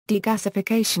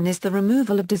Degasification is the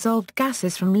removal of dissolved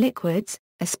gases from liquids,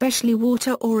 especially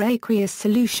water or aqueous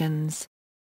solutions.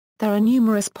 There are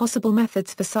numerous possible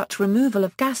methods for such removal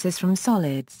of gases from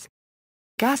solids.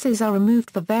 Gases are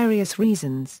removed for various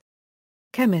reasons.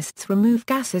 Chemists remove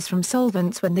gases from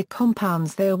solvents when the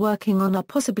compounds they are working on are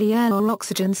possibly air or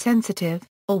oxygen sensitive,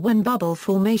 or when bubble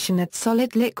formation at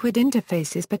solid-liquid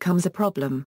interfaces becomes a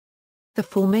problem. The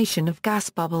formation of gas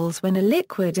bubbles when a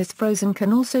liquid is frozen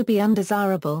can also be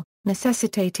undesirable,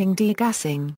 necessitating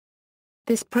degassing.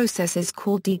 This process is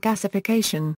called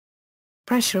degasification.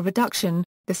 Pressure reduction.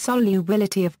 The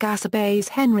solubility of gas obeys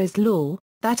Henry's law,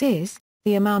 that is,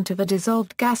 the amount of a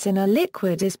dissolved gas in a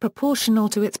liquid is proportional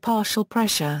to its partial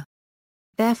pressure.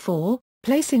 Therefore,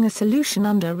 placing a solution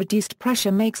under reduced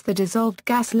pressure makes the dissolved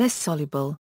gas less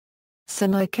soluble.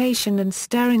 Sonication and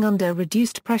stirring under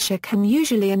reduced pressure can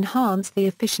usually enhance the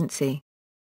efficiency.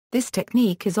 This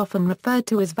technique is often referred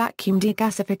to as vacuum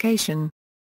degasification.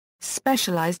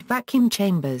 Specialized vacuum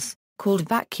chambers, called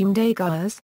vacuum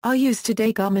degars, are used to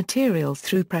degar materials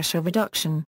through pressure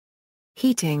reduction.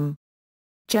 Heating.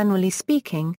 Generally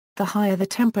speaking, the higher the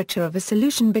temperature of a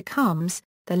solution becomes,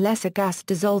 the less a gas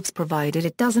dissolves provided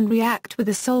it doesn't react with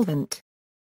a solvent.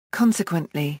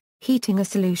 Consequently, heating a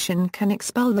solution can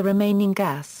expel the remaining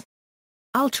gas.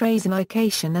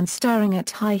 Ultrasonication and stirring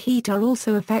at high heat are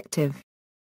also effective.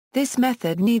 This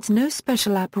method needs no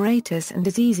special apparatus and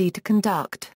is easy to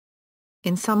conduct.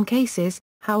 In some cases,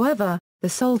 however, the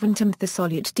solvent and the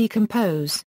solute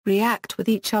decompose, react with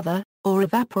each other, or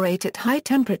evaporate at high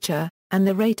temperature, and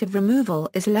the rate of removal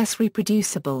is less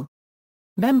reproducible.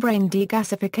 Membrane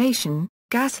degasification.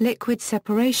 Gas-liquid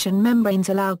separation membranes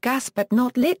allow gas but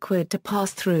not liquid to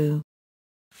pass through.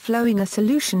 Flowing a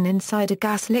solution inside a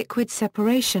gas-liquid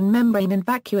separation membrane and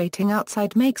vacuating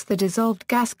outside makes the dissolved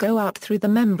gas go out through the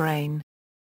membrane.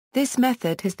 This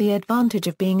method has the advantage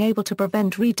of being able to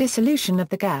prevent redissolution of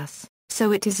the gas,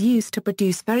 so it is used to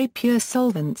produce very pure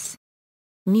solvents.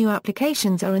 New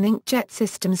applications are in inkjet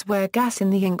systems where gas in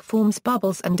the ink forms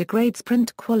bubbles and degrades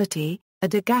print quality. A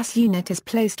degas unit is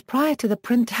placed prior to the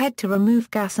print head to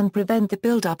remove gas and prevent the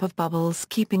buildup of bubbles,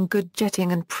 keeping good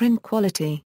jetting and print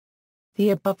quality. The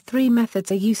above three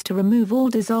methods are used to remove all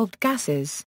dissolved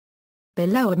gases.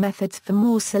 Below are methods for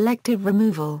more selective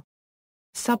removal.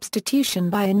 Substitution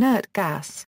by inert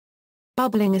gas.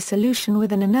 Bubbling a solution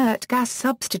with an inert gas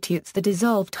substitutes the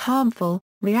dissolved harmful,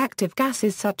 reactive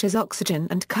gases such as oxygen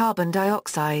and carbon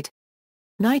dioxide.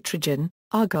 Nitrogen,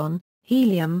 argon,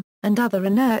 helium, and other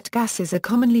inert gases are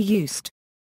commonly used.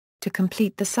 To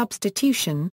complete the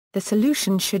substitution, the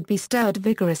solution should be stirred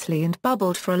vigorously and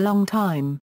bubbled for a long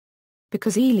time.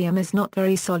 Because helium is not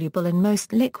very soluble in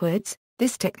most liquids,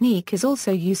 this technique is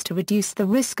also used to reduce the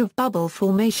risk of bubble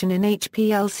formation in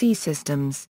HPLC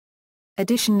systems.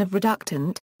 Addition of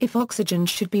reductant. If oxygen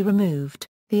should be removed,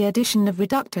 the addition of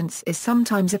reductants is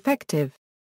sometimes effective.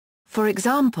 For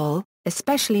example,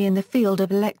 especially in the field of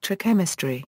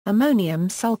electrochemistry, ammonium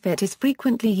sulfate is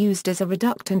frequently used as a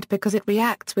reductant because it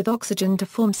reacts with oxygen to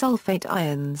form sulfate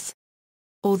ions.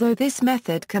 Although this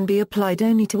method can be applied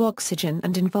only to oxygen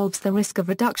and involves the risk of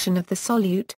reduction of the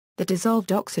solute, the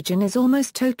dissolved oxygen is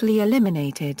almost totally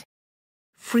eliminated.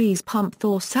 Freeze pump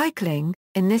Thor cycling.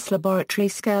 In this laboratory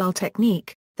scale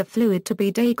technique, the fluid to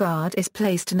be degarred is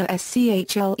placed in a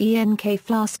SCHLENK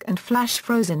flask and flash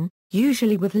frozen,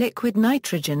 usually with liquid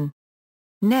nitrogen.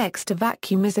 Next a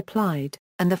vacuum is applied,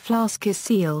 and the flask is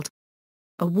sealed.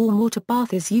 A warm water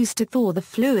bath is used to thaw the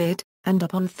fluid, and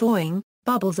upon thawing,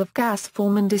 bubbles of gas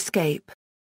form and escape.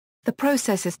 The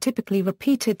process is typically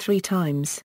repeated 3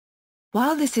 times.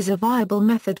 While this is a viable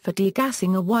method for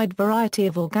degassing a wide variety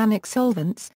of organic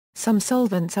solvents, some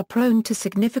solvents are prone to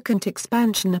significant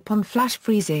expansion upon flash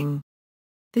freezing.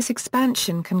 This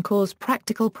expansion can cause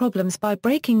practical problems by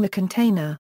breaking the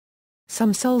container.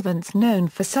 Some solvents known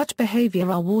for such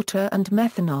behavior are water and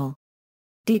methanol.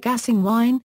 Degassing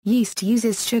wine. Yeast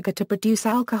uses sugar to produce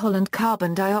alcohol and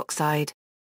carbon dioxide.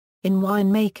 In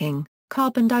wine making,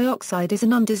 carbon dioxide is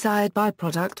an undesired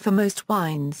byproduct for most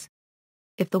wines.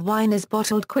 If the wine is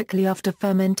bottled quickly after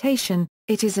fermentation,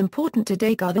 it is important to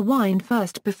degar the wine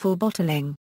first before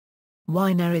bottling.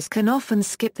 Wineries can often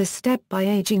skip this step by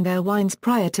aging their wines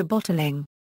prior to bottling.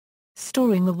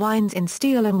 Storing the wines in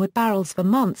steel and wood barrels for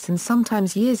months and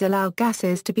sometimes years allow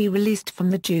gases to be released from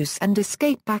the juice and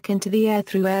escape back into the air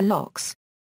through air locks.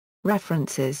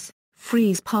 References: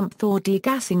 Freeze pump Thor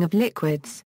degassing of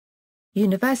liquids.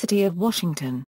 University of Washington.